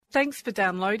Thanks for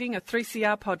downloading a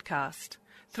 3CR podcast.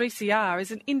 3CR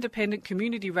is an independent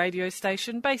community radio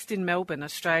station based in Melbourne,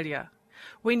 Australia.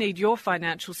 We need your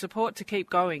financial support to keep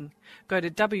going. Go to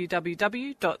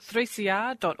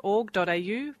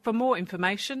www.3cr.org.au for more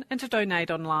information and to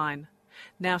donate online.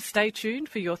 Now stay tuned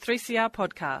for your 3CR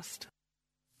podcast.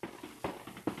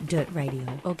 Dirt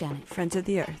Radio. Organic. Friends of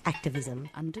the Earth. Activism.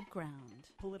 Underground.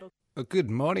 Political.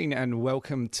 Good morning and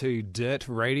welcome to Dirt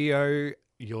Radio.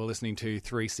 You're listening to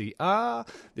 3CR.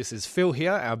 This is Phil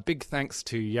here. Our big thanks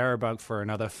to Yarrabug for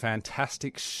another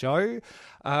fantastic show.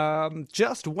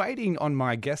 Just waiting on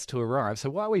my guest to arrive.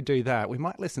 So while we do that, we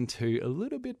might listen to a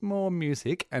little bit more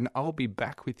music and I'll be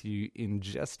back with you in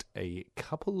just a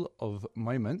couple of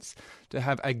moments to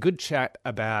have a good chat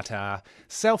about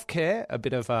self-care, a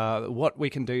bit of what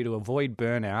we can do to avoid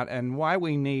burnout and why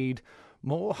we need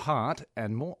more heart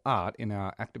and more art in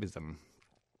our activism.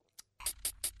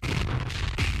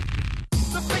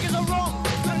 The figures are wrong,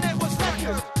 the network's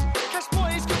knackered. Cash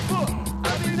boys get put, and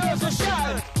the nerves are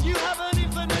shattered. You have an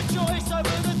infinite choice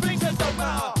over the things that don't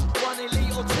matter. One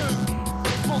elite or two,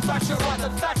 more Thatcher right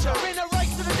than Thatcher. In a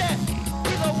race to the death,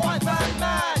 with a white man.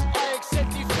 I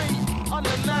accept defeat, I'm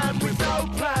the man with no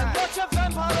plan. Watch a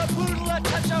vampire poodle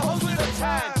attach a hose with a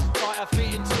tan. Fight a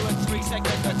fit into a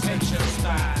 3-second attention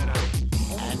span.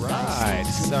 Right,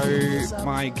 so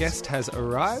my guest has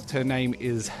arrived. Her name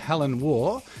is Helen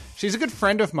Waugh. She's a good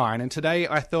friend of mine, and today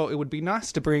I thought it would be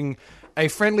nice to bring a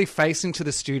friendly face into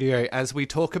the studio as we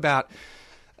talk about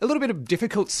a little bit of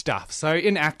difficult stuff. So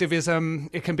in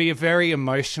activism, it can be a very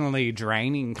emotionally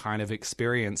draining kind of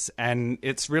experience, and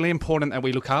it's really important that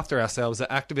we look after ourselves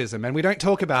at activism, and we don't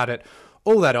talk about it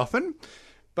all that often.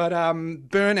 But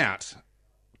burnout.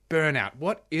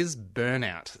 What is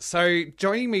burnout? So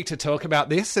joining me to talk about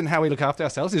this and how we look after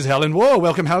ourselves is Helen Waugh.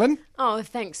 Welcome, Helen. Oh,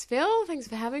 thanks, Phil. Thanks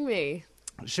for having me.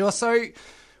 Sure. So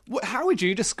how would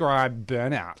you describe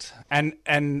burnout?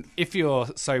 And if you're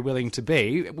so willing to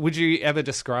be, would you ever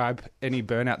describe any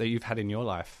burnout that you've had in your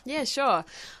life? Yeah, sure.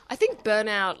 I think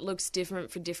burnout looks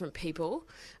different for different people.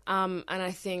 And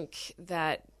I think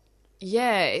that,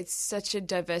 it's such a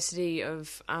diversity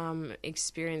of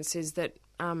experiences that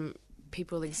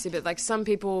people exhibit. Like some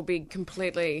people will be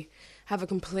have a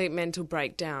complete mental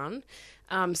breakdown.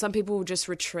 Some people will just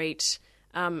retreat.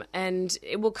 And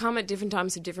it will come at different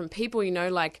times to different people,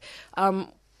 like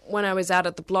when I was out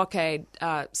at the blockade,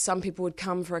 some people would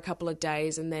come for a couple of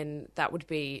days and then that would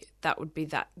be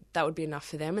enough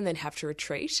for them and then have to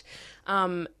retreat.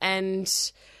 And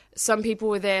some people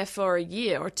were there for a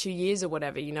year or 2 years or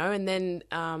whatever, and then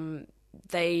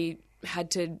they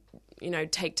had to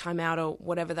take time out or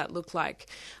whatever that looked like.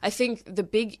 I think the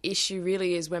big issue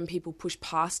really is when people push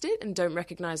past it and don't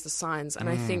recognise the signs. And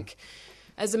I think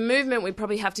as a movement, we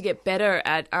probably have to get better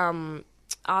at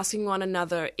asking one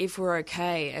another if we're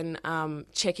okay and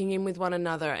checking in with one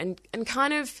another and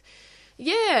because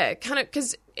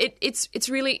it's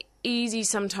really easy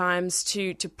sometimes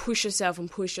to push yourself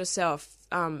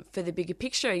for the bigger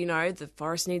picture. The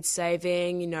forest needs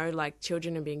saving, like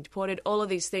children are being deported. All of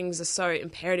these things are so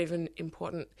imperative and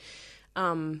important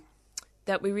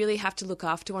that we really have to look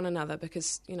after one another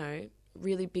because,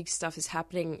 really big stuff is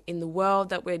happening in the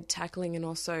world that we're tackling and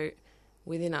also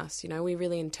within us. We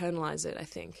really internalize it, I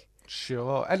think.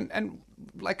 Sure. And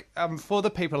for the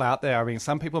people out there, I mean,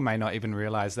 some people may not even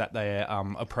realize that they're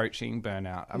approaching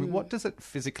burnout. I mean, what does it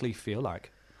physically feel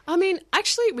like? I mean,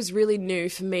 actually, it was really new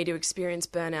for me to experience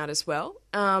burnout as well.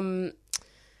 I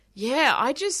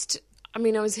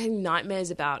was having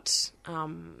nightmares about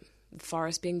the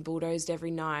forest being bulldozed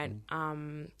every night.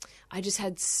 I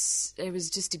was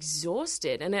just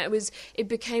exhausted and it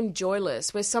became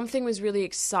joyless where something was really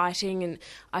exciting and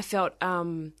I felt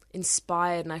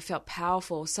inspired and I felt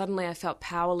powerful. Suddenly I felt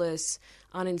powerless,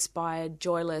 uninspired,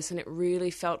 joyless, and it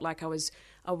really felt like I was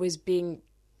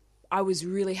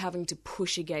really having to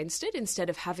push against it instead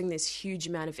of having this huge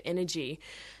amount of energy.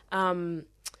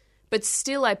 But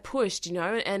still I pushed,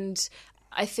 and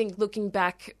I think looking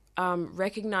back,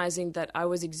 recognizing that I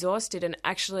was exhausted and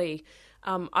actually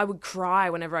I would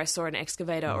cry whenever I saw an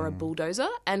excavator or a bulldozer.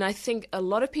 And I think a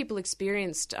lot of people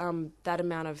experienced that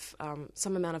amount of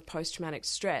some amount of post-traumatic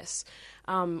stress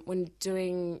when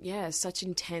doing such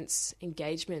intense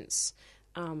engagements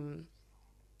in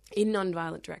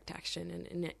nonviolent direct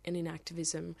action and in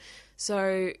activism.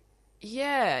 So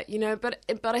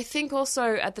but I think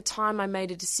also at the time I made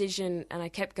a decision and I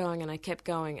kept going and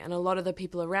a lot of the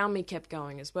people around me kept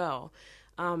going as well.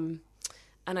 And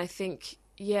I think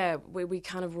we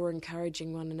kind of were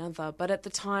encouraging one another. But at the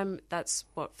time, that's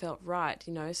what felt right,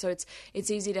 you know. So it's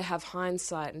easy to have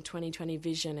hindsight and 20/20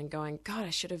 vision and going, God, I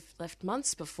should have left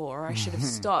months before, or I should have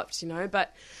stopped, you know.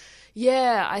 But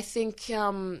yeah, I think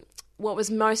what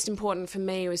was most important for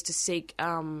me was to seek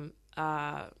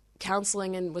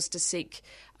counselling, and was to seek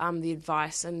the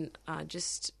advice, and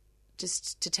just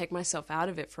to take myself out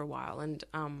of it for a while, and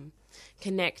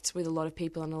connect with a lot of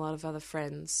people and a lot of other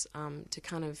friends to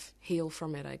kind of heal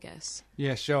from it, I guess.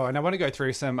 Yeah, sure. And I want to go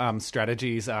through some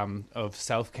strategies of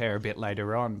self-care a bit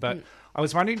later on. But I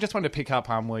was wondering, just wanted to pick up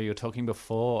where you were talking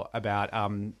before about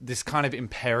this kind of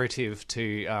imperative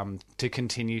to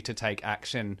continue to take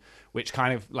action, which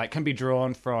kind of like can be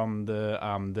drawn from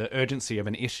the urgency of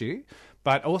an issue.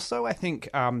 But also, I think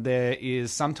there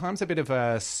is sometimes a bit of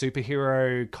a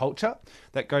superhero culture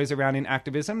that goes around in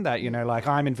activism that, you know, like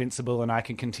I'm invincible and I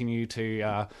can continue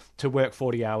to work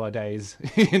 40-hour days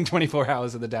in 24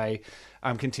 hours of the day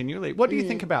continually. What do you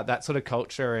think about that sort of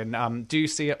culture, and do you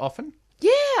see it often?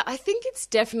 Yeah, I think it's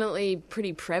definitely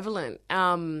pretty prevalent.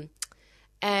 And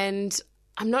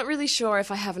I'm not really sure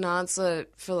if I have an answer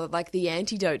for like the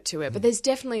antidote to it, but there's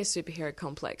definitely a superhero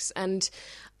complex. And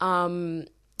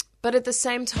but at the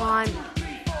same time,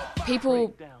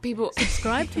 people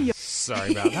Subscribe to your...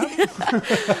 Sorry about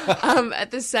that. at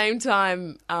the same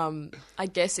time, I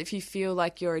guess if you feel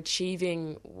like you're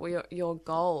achieving your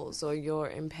goals or your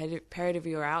imperative,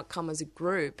 your outcome as a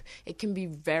group, it can be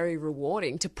very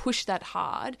rewarding to push that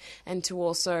hard and to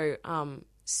also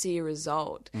see a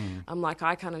result. Like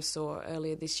I kind of saw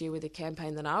earlier this year with a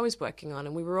campaign that I was working on,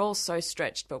 and we were all so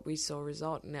stretched, but we saw a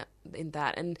result in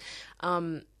that. And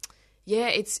yeah,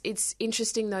 it's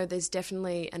interesting though. There's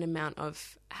definitely an amount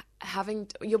of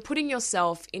you're putting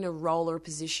yourself in a role or a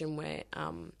position where,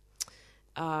 I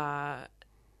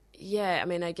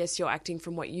mean, I guess you're acting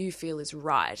from what you feel is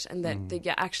right, and that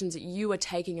the actions that you are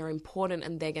taking are important,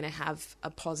 and they're going to have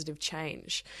a positive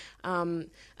change. And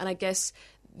I guess,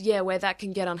 where that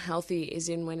can get unhealthy is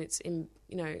when it's in,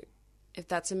 you know, if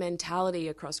that's a mentality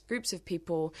across groups of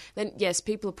people, then yes,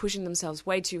 people are pushing themselves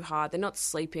way too hard. They're not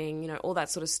sleeping, you know, all that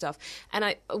sort of stuff.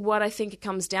 And what I think it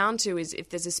comes down to is if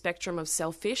there's a spectrum of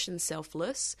selfish and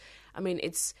selfless. I mean,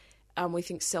 it's we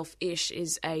think selfish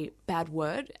is a bad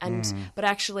word, but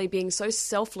actually being so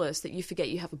selfless that you forget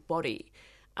you have a body,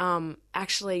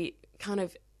 actually kind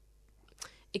of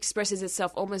expresses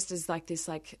itself almost as like this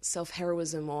like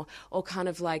self-heroism or kind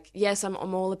of like, yes, I'm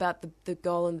all about the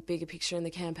goal and the bigger picture in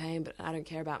the campaign, but I don't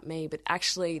care about me. But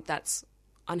actually that's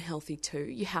unhealthy too.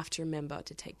 You have to remember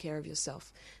to take care of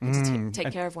yourself and to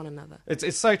take care of one another.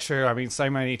 It's so true. I mean, so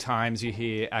many times you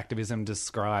hear activism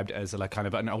described as like kind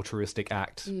of an altruistic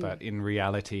act, but in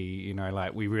reality, you know,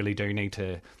 like we really do need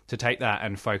to take that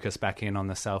and focus back in on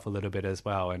the self a little bit as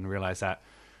well, and realize that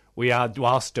we are,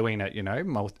 whilst doing it, you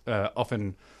know,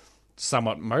 often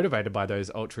somewhat motivated by those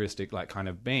altruistic, like kind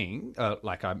of being,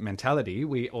 like our mentality,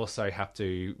 we also have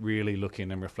to really look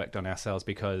in and reflect on ourselves,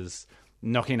 because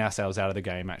knocking ourselves out of the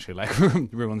game actually like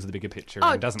ruins the bigger picture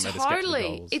and doesn't let us get to the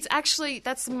goals. It's actually,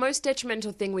 that's the most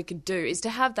detrimental thing we could do, is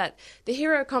to have the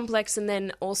hero complex, and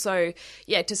then also,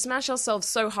 to smash ourselves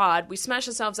so hard, we smash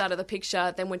ourselves out of the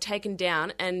picture, then we're taken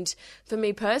down. And for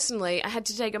me personally, I had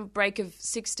to take a break of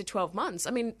 6 to 12 months. I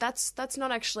mean, that's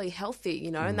not actually healthy, you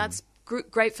know, and that's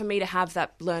great for me to have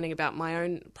that learning about my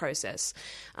own process.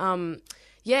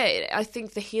 I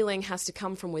think the healing has to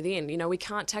come from within. You know, we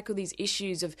can't tackle these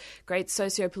issues of great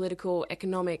socio-political,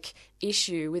 economic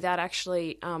issue without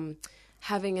actually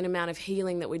having an amount of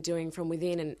healing that we're doing from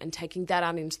within and taking that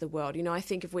out into the world. You know, I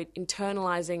think if we're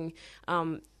internalizing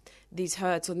these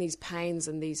hurts and these pains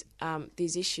and these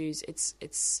issues,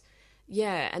 it's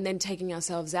and then taking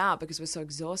ourselves out because we're so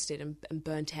exhausted and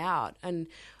burnt out, and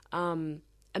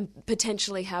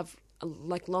potentially have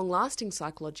like long-lasting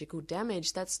psychological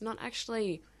damage that's not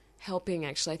actually helping.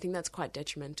 Actually, I think that's quite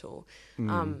detrimental.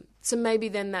 So maybe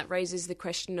then that raises the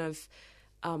question of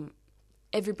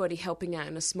everybody helping out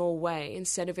in a small way,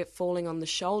 instead of it falling on the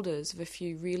shoulders of a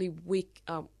few really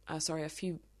a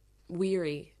few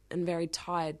weary and very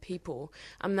tired people.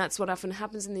 That's what often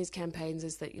happens in these campaigns,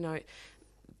 is that, you know,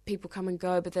 people come and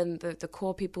go, but then the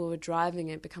core people who are driving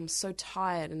it become so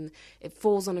tired and it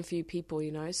falls on a few people,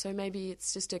 you know. So maybe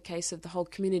it's just a case of the whole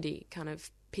community kind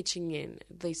of pitching in,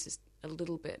 at least a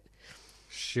little bit.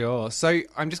 Sure. So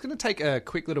I'm just going to take a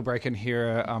quick little break and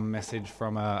hear a message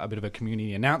from a bit of a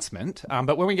community announcement.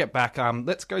 But when we get back,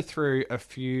 let's go through a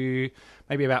few,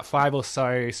 maybe about 5 or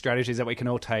so strategies that we can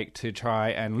all take to try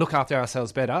and look after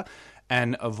ourselves better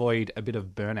and avoid a bit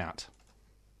of burnout.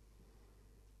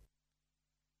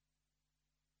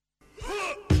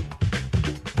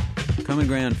 Common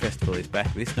Ground Festival is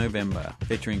back this November,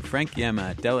 featuring Frank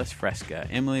Yammer, Dallas Frasca,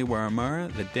 Emily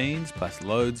Waramura, The Deans, plus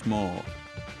loads more.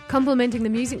 Complementing the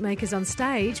music makers on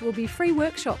stage will be free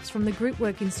workshops from the Group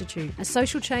Work Institute, a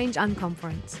social change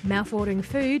unconference, mouthwatering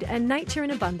food and nature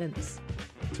in abundance.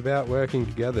 It's about working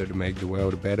together to make the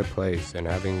world a better place and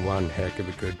having one heck of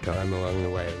a good time along the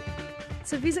way.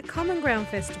 So visit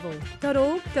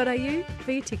commongroundfestival.org.au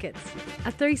for your tickets.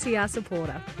 A 3CR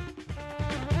supporter.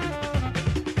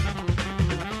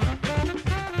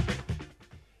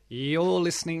 You're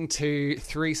listening to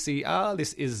 3CR.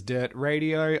 This is Dirt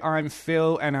Radio. I'm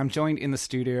Phil, and I'm joined in the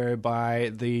studio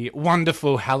by the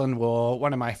wonderful Helen Waugh,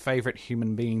 one of my favourite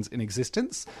human beings in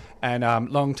existence, and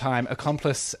long-time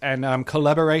accomplice and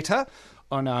collaborator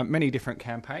on many different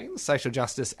campaigns, social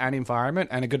justice and environment,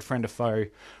 and a good friend of foe.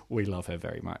 We love her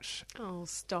very much. Oh,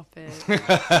 stop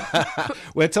it.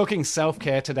 We're talking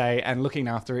self-care today and looking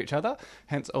after each other,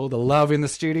 hence all the love in the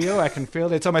studio. I can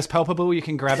feel it. It's almost palpable. You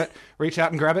can grab it, reach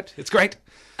out and grab it. It's great.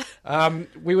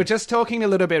 We were just talking a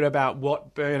little bit about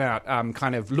what burnout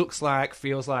kind of looks like,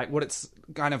 feels like, what it's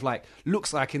kind of like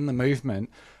looks like in the movement.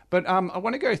 But I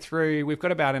want to go through, we've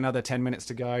got about another 10 minutes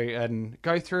to go, and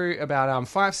go through about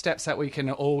 5 steps that we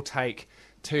can all take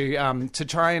to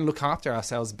try and look after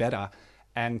ourselves better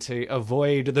and to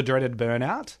avoid the dreaded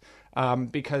burnout.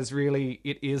 Because really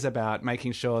it is about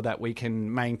making sure that we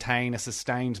can maintain a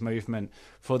sustained movement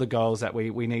for the goals that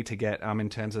we need to get in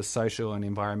terms of social and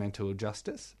environmental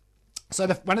justice. So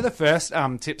one of the first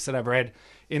tips that I've read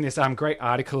in this great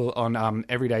article on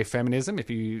everyday feminism, if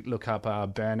you look up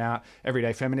burnout,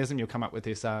 everyday feminism, you'll come up with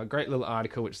this great little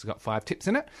article which has got 5 tips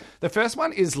in it. The first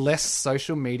one is less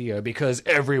social media, because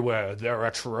everywhere there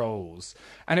are trolls.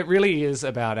 And it really is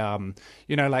about,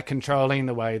 like controlling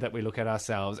the way that we look at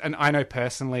ourselves. And I know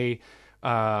personally,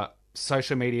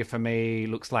 social media for me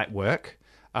looks like work.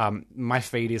 My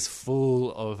feed is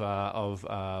full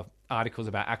of articles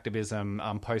about activism,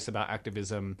 posts about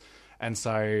activism, and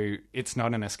so it's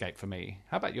not an escape for me.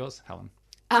 How about yours, Helen?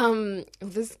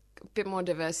 There's a bit more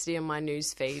diversity in my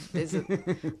news feed.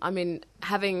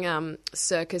 Having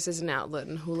circus as an outlet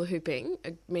and hula hooping,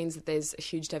 it means that there's a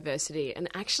huge diversity. And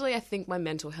actually, I think my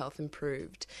mental health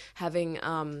improved. Having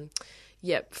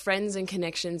friends and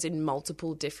connections in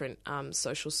multiple different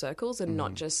social circles, and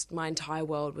not just my entire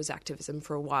world was activism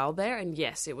for a while there. And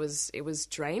yes, it was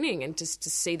draining, and just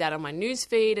to see that on my news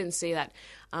feed and see that,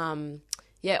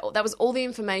 that was all the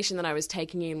information that I was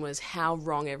taking in, was how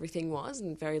wrong everything was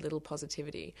and very little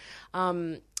positivity.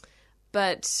 Social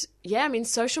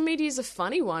media is a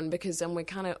funny one, because we're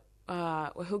kind of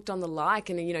we're hooked on the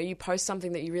like, and you post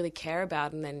something that you really care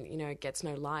about, and then it gets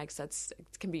no likes. It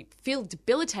can feel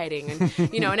debilitating, and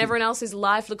and everyone else's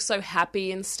life looks so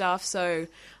happy and stuff. So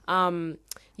I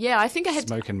think I had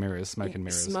smoke and mirrors.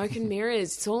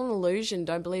 It's all an illusion.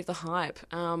 Don't believe the hype.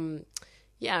 I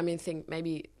think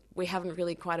maybe we haven't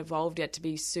really quite evolved yet to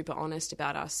be super honest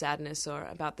about our sadness or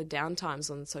about the downtimes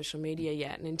on social media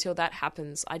yet. And until that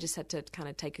happens, I just had to kind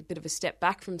of take a bit of a step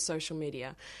back from social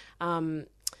media.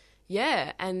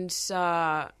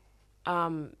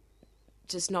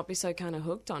 Just not be so kind of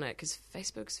hooked on it, because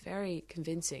Facebook's very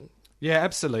convincing. Yeah,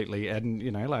 absolutely. And,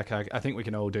 I think we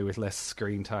can all do with less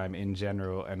screen time in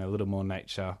general and a little more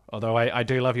nature. Although I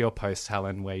do love your post,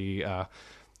 Helen, where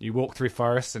you walk through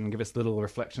forests and give us little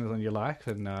reflections on your life,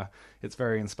 and it's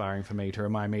very inspiring for me, to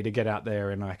remind me to get out there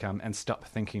and and stop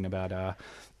thinking about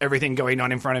everything going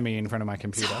on in front of me, in front of my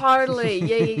computer.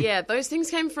 Totally, yeah. Those things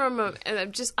came from I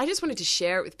just wanted to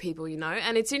share it with people,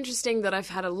 and it's interesting that I've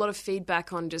had a lot of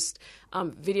feedback on just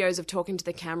videos of talking to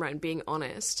the camera and being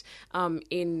honest on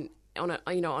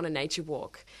a nature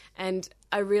walk. And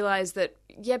I realised that,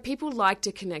 people like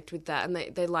to connect with that, and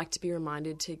they like to be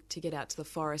reminded to get out to the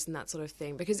forest and that sort of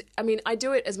thing. Because, I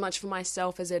do it as much for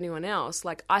myself as anyone else.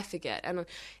 Like, I forget. And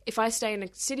if I stay in a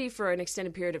city for an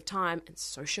extended period of time, and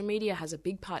social media has a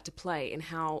big part to play in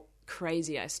how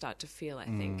crazy I start to feel, I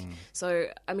think. So,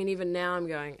 even now I'm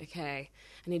going, okay,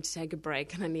 I need to take a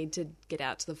break, and I need to get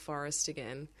out to the forest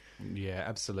again. Yeah,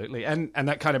 absolutely. And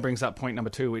that kind of brings up point number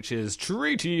 2, which is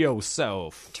treat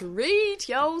yourself. Treat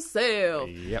yourself.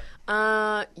 Yep.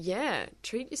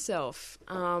 Treat yourself.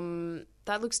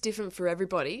 That looks different for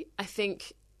everybody. I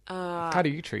think... how do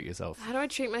you treat yourself? How do I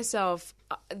treat myself?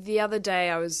 The other day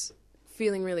I was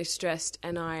feeling really stressed,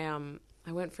 and I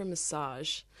went for a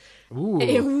massage.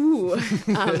 Ooh.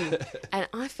 And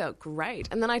I felt great.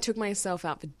 And then I took myself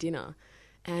out for dinner.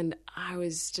 And I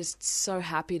was just so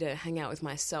happy to hang out with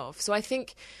myself. So I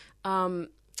think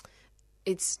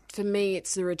it's for me,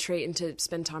 it's the retreat and to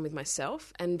spend time with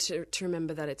myself and to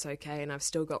remember that it's okay and I've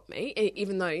still got me,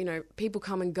 even though, you know, people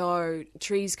come and go,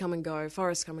 trees come and go,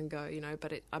 forests come and go, you know,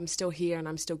 but I'm still here and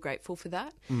I'm still grateful for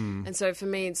that. And so for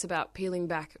me, it's about peeling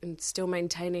back and still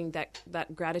maintaining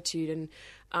that gratitude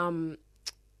and,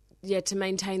 to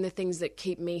maintain the things that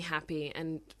keep me happy.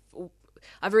 And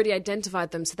I've already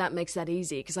identified them, so that makes that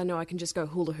easy because I know I can just go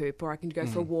hula hoop or I can go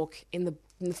for a walk in the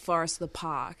forest or the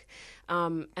park.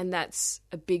 And that's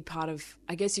a big part of,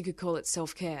 I guess you could call it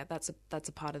self-care. That's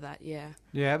a part of that, yeah.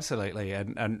 Yeah, absolutely.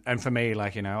 And for me,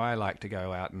 like, you know, I like to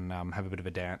go out and have a bit of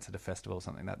a dance at a festival or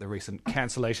something. That the recent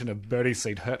cancellation of Birdie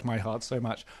Seed hurt my heart so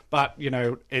much. But, you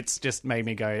know, it's just made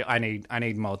me go, I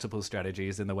need multiple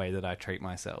strategies in the way that I treat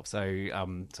myself. So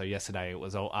yesterday it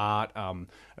was all art,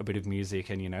 a bit of music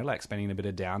and, you know, like spending a bit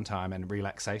of downtime and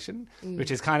relaxation,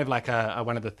 which is kind of like a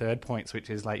one of the third points, which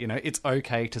is like, you know, it's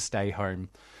okay to stay home.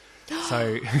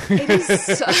 So it is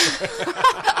so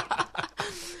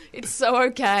it's so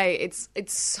okay.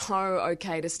 It's so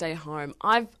okay to stay home.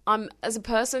 I'm as a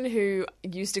person who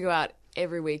used to go out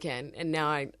every weekend and now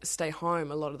I stay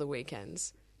home a lot of the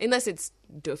weekends. Unless it's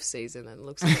doof season and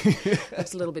looks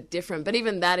a little bit different. But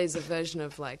even that is a version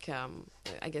of like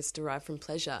I guess derived from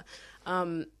pleasure.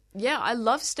 I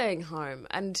love staying home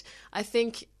and I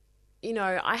think, you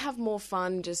know, I have more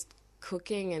fun just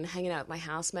cooking and hanging out with my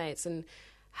housemates and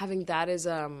having that as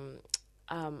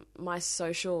my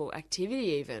social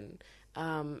activity even,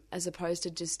 as opposed to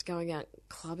just going out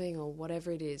clubbing or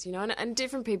whatever it is, you know, and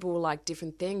different people will like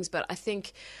different things, but I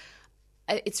think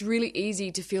it's really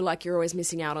easy to feel like you're always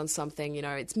missing out on something, you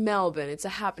know. It's Melbourne, it's a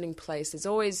happening place, there's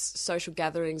always social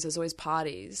gatherings, there's always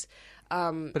parties.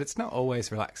 But it's not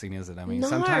always relaxing, is it? I mean, No.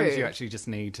 Sometimes you actually just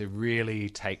need to really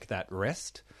take that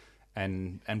rest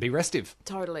and be restive.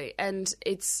 Totally. And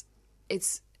it's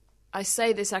I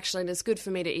say this actually, and it's good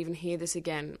for me to even hear this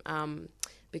again,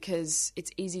 because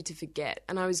it's easy to forget.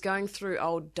 And I was going through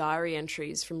old diary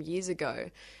entries from years ago,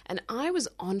 and I was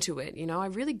onto it. You know, I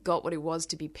really got what it was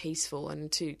to be peaceful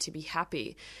and to be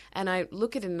happy. And I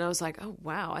look at it and I was like, oh,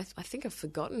 wow, I think I've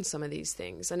forgotten some of these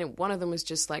things. And one of them was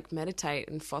just like meditate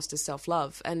and foster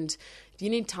self-love. And you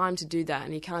need time to do that,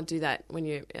 and you can't do that when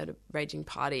you're at a raging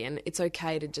party. And it's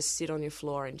okay to just sit on your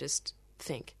floor and just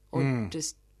think or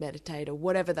just meditate or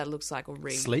whatever that looks like, or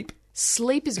read.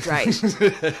 Sleep is great.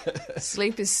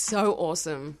 Sleep is so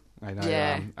awesome. I know.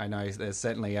 Yeah. I know. There's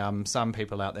certainly some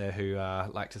people out there who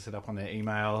like to sit up on their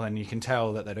email, and you can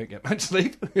tell that they don't get much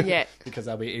sleep. Yeah, because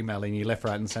they'll be emailing you left,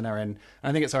 right, and centre. And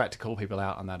I think it's all right to call people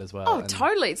out on that as well. Oh,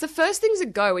 totally. It's the first things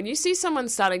that go when you see someone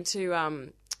starting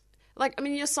to like, I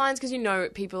mean, your signs, because you know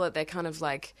people at their kind of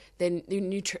like their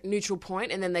neutral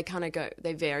point, and then they kind of go,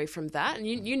 they vary from that. And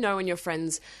you know when your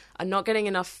friends are not getting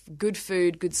enough good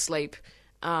food, good sleep,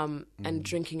 and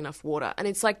drinking enough water. And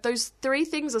it's like those three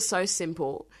things are so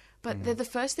simple, but they're the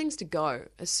first things to go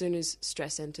as soon as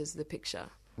stress enters the picture.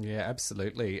 Yeah,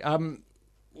 absolutely.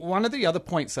 One of the other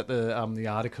points that the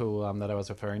article that I was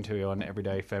referring to on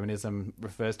Everyday Feminism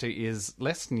refers to is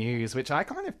less news, which I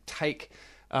kind of take...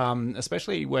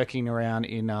 especially working around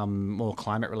in more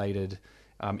climate-related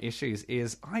issues,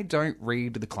 is I don't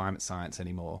read the climate science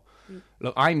anymore.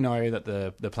 Look, I know that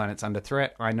the planet's under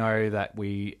threat. I know that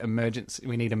we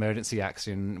need emergency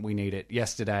action. We need it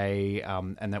yesterday,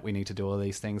 and that we need to do all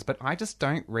these things. But I just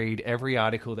don't read every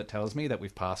article that tells me that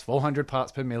we've passed 400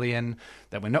 parts per million,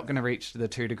 that we're not going to reach the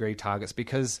 2-degree targets,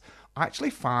 because I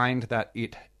actually find that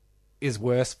it is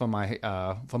worse for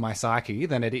my psyche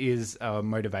than it is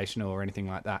motivational or anything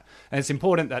like that. And it's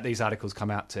important that these articles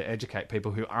come out to educate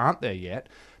people who aren't there yet,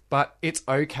 but it's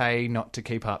okay not to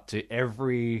keep up to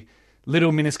every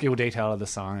little minuscule detail of the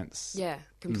science. Yeah,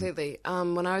 completely.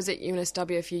 When I was at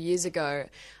UNSW a few years ago,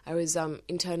 I was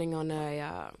interning on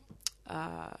a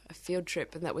field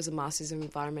trip, and that was a Master's in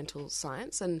Environmental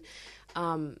Science, and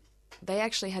they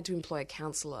actually had to employ a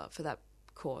counsellor for that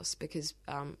course because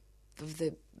of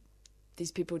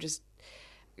these people just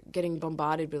getting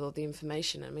bombarded with all the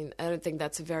information. I mean, I don't think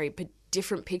that's a very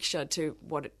different picture to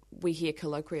what we hear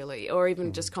colloquially or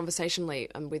even just conversationally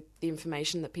with the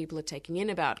information that people are taking in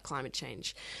about climate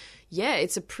change. Yeah,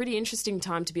 it's a pretty interesting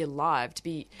time to be alive,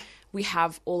 we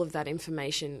have all of that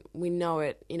information. We know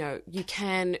it. You know, you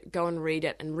can go and read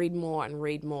it and read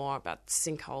more about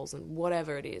sinkholes and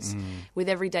whatever it is. With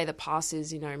every day that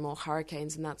passes, you know, more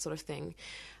hurricanes and that sort of thing.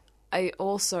 I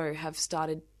also have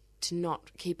started to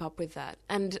not keep up with that.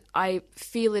 And I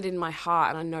feel it in my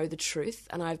heart, and I know the truth,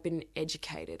 and I've been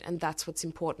educated, and that's what's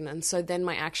important. And so then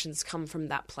my actions come from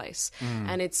that place.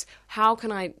 And it's how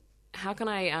can I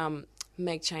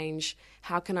make change?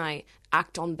 How can I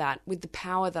act on that with the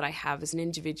power that I have as an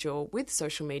individual, with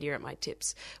social media at my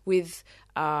tips, with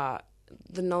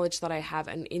the knowledge that I have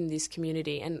and in this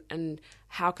community, and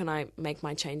how can I make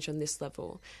my change on this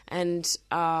level? And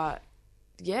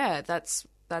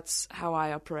that's how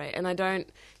I operate. And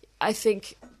I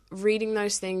think reading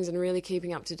those things and really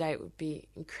keeping up to date would be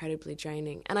incredibly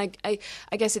draining. And I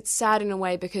guess it's sad in a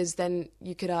way, because then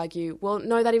you could argue, well,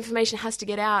 no, that information has to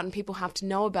get out and people have to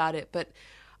know about it. But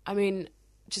I mean,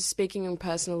 just speaking on a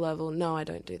personal level, no, I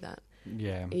don't do that.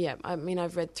 Yeah. Yeah. I mean,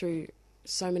 I've read through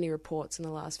so many reports in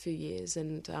the last few years,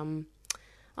 and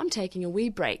I'm taking a wee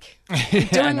break,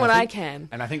 doing what I can.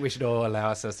 And I think we should all allow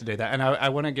ourselves to do that. And I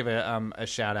want to give a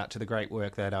shout out to the great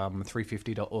work that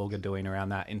 350.org are doing around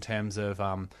that, in terms of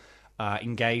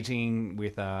engaging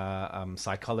with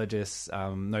psychologists,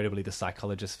 notably the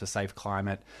Psychologists for Safe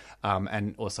Climate,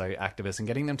 and also activists, and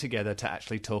getting them together to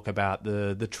actually talk about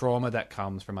the trauma that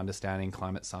comes from understanding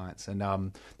climate science.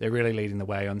 And they're really leading the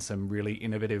way on some really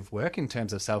innovative work in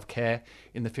terms of self-care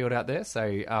in the field out there.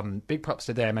 So big props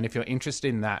to them. And if you're interested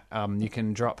in that, you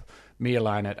can drop me a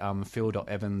line at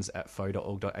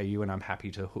phil.evans@fo.org.au, and I'm happy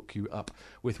to hook you up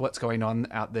with what's going on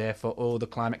out there for all the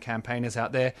climate campaigners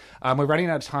out there. We're running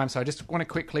out of time, so I just want to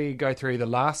quickly go through the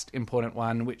last important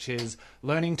one, which is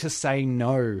learning to say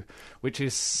no, which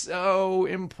is so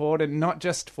important, not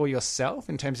just for yourself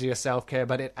in terms of your self-care,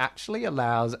 but it actually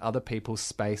allows other people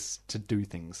space to do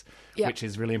things, which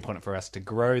is really important for us to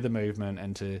grow the movement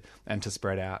and to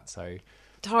spread out. So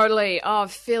totally. Oh,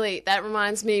 Philly, that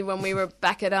reminds me when we were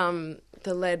back at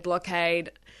the lead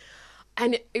blockade.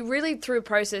 And it really, through a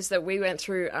process that we went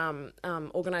through,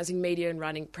 organising media and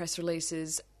writing press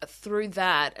releases, through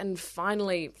that, and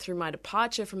finally through my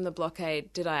departure from the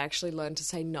blockade, did I actually learn to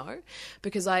say no.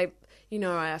 Because I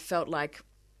felt like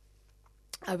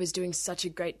I was doing such a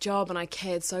great job and I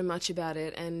cared so much about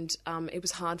it, and it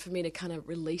was hard for me to kind of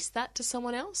release that to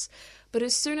someone else. But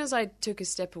as soon as I took a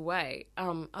step away,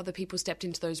 other people stepped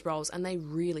into those roles, and they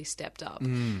really stepped up.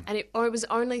 And it was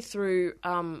only through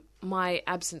my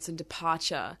absence and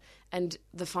departure, and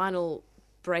the final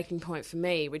breaking point for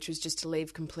me, which was just to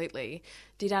leave completely,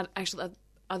 did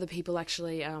other people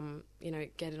actually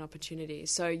get an opportunity.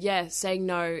 So yeah, saying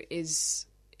no is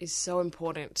so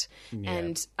important. Yeah.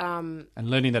 And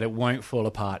learning that it won't fall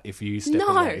apart if you step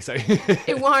away. So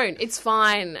it won't. It's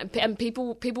fine. And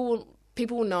people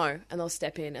will know, and they'll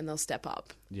step in and they'll step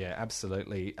up. Yeah,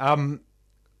 absolutely.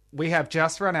 We have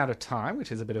just run out of time,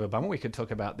 which is a bit of a bummer. We could talk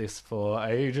about this for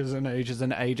ages and ages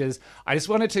and ages. I just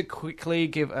wanted to quickly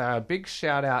give a big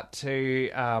shout out to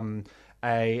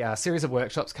a series of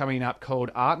workshops coming up called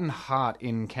Art and Heart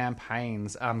in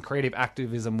Campaigns, creative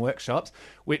activism workshops,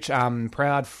 which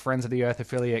proud Friends of the Earth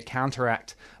affiliate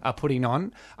Counteract are putting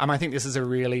on. I think this is a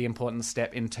really important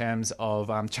step in terms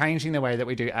of changing the way that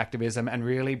we do activism and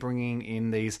really bringing in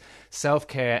these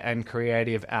self-care and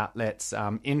creative outlets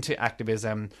into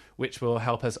activism, which will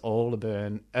help us all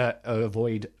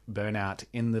avoid burnout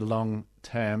in the long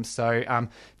term. So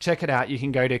check it out. You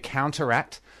can go to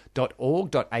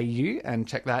counteract.org.au and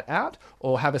check that out,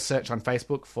 or have a search on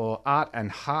Facebook for Art and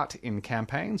Heart in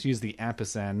Campaigns. Use the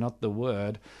ampersand, not the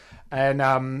word. And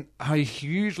I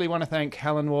hugely want to thank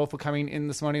Helen Waugh for coming in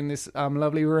this morning, this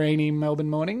lovely rainy Melbourne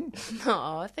morning.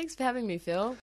 Oh, thanks for having me, Phil.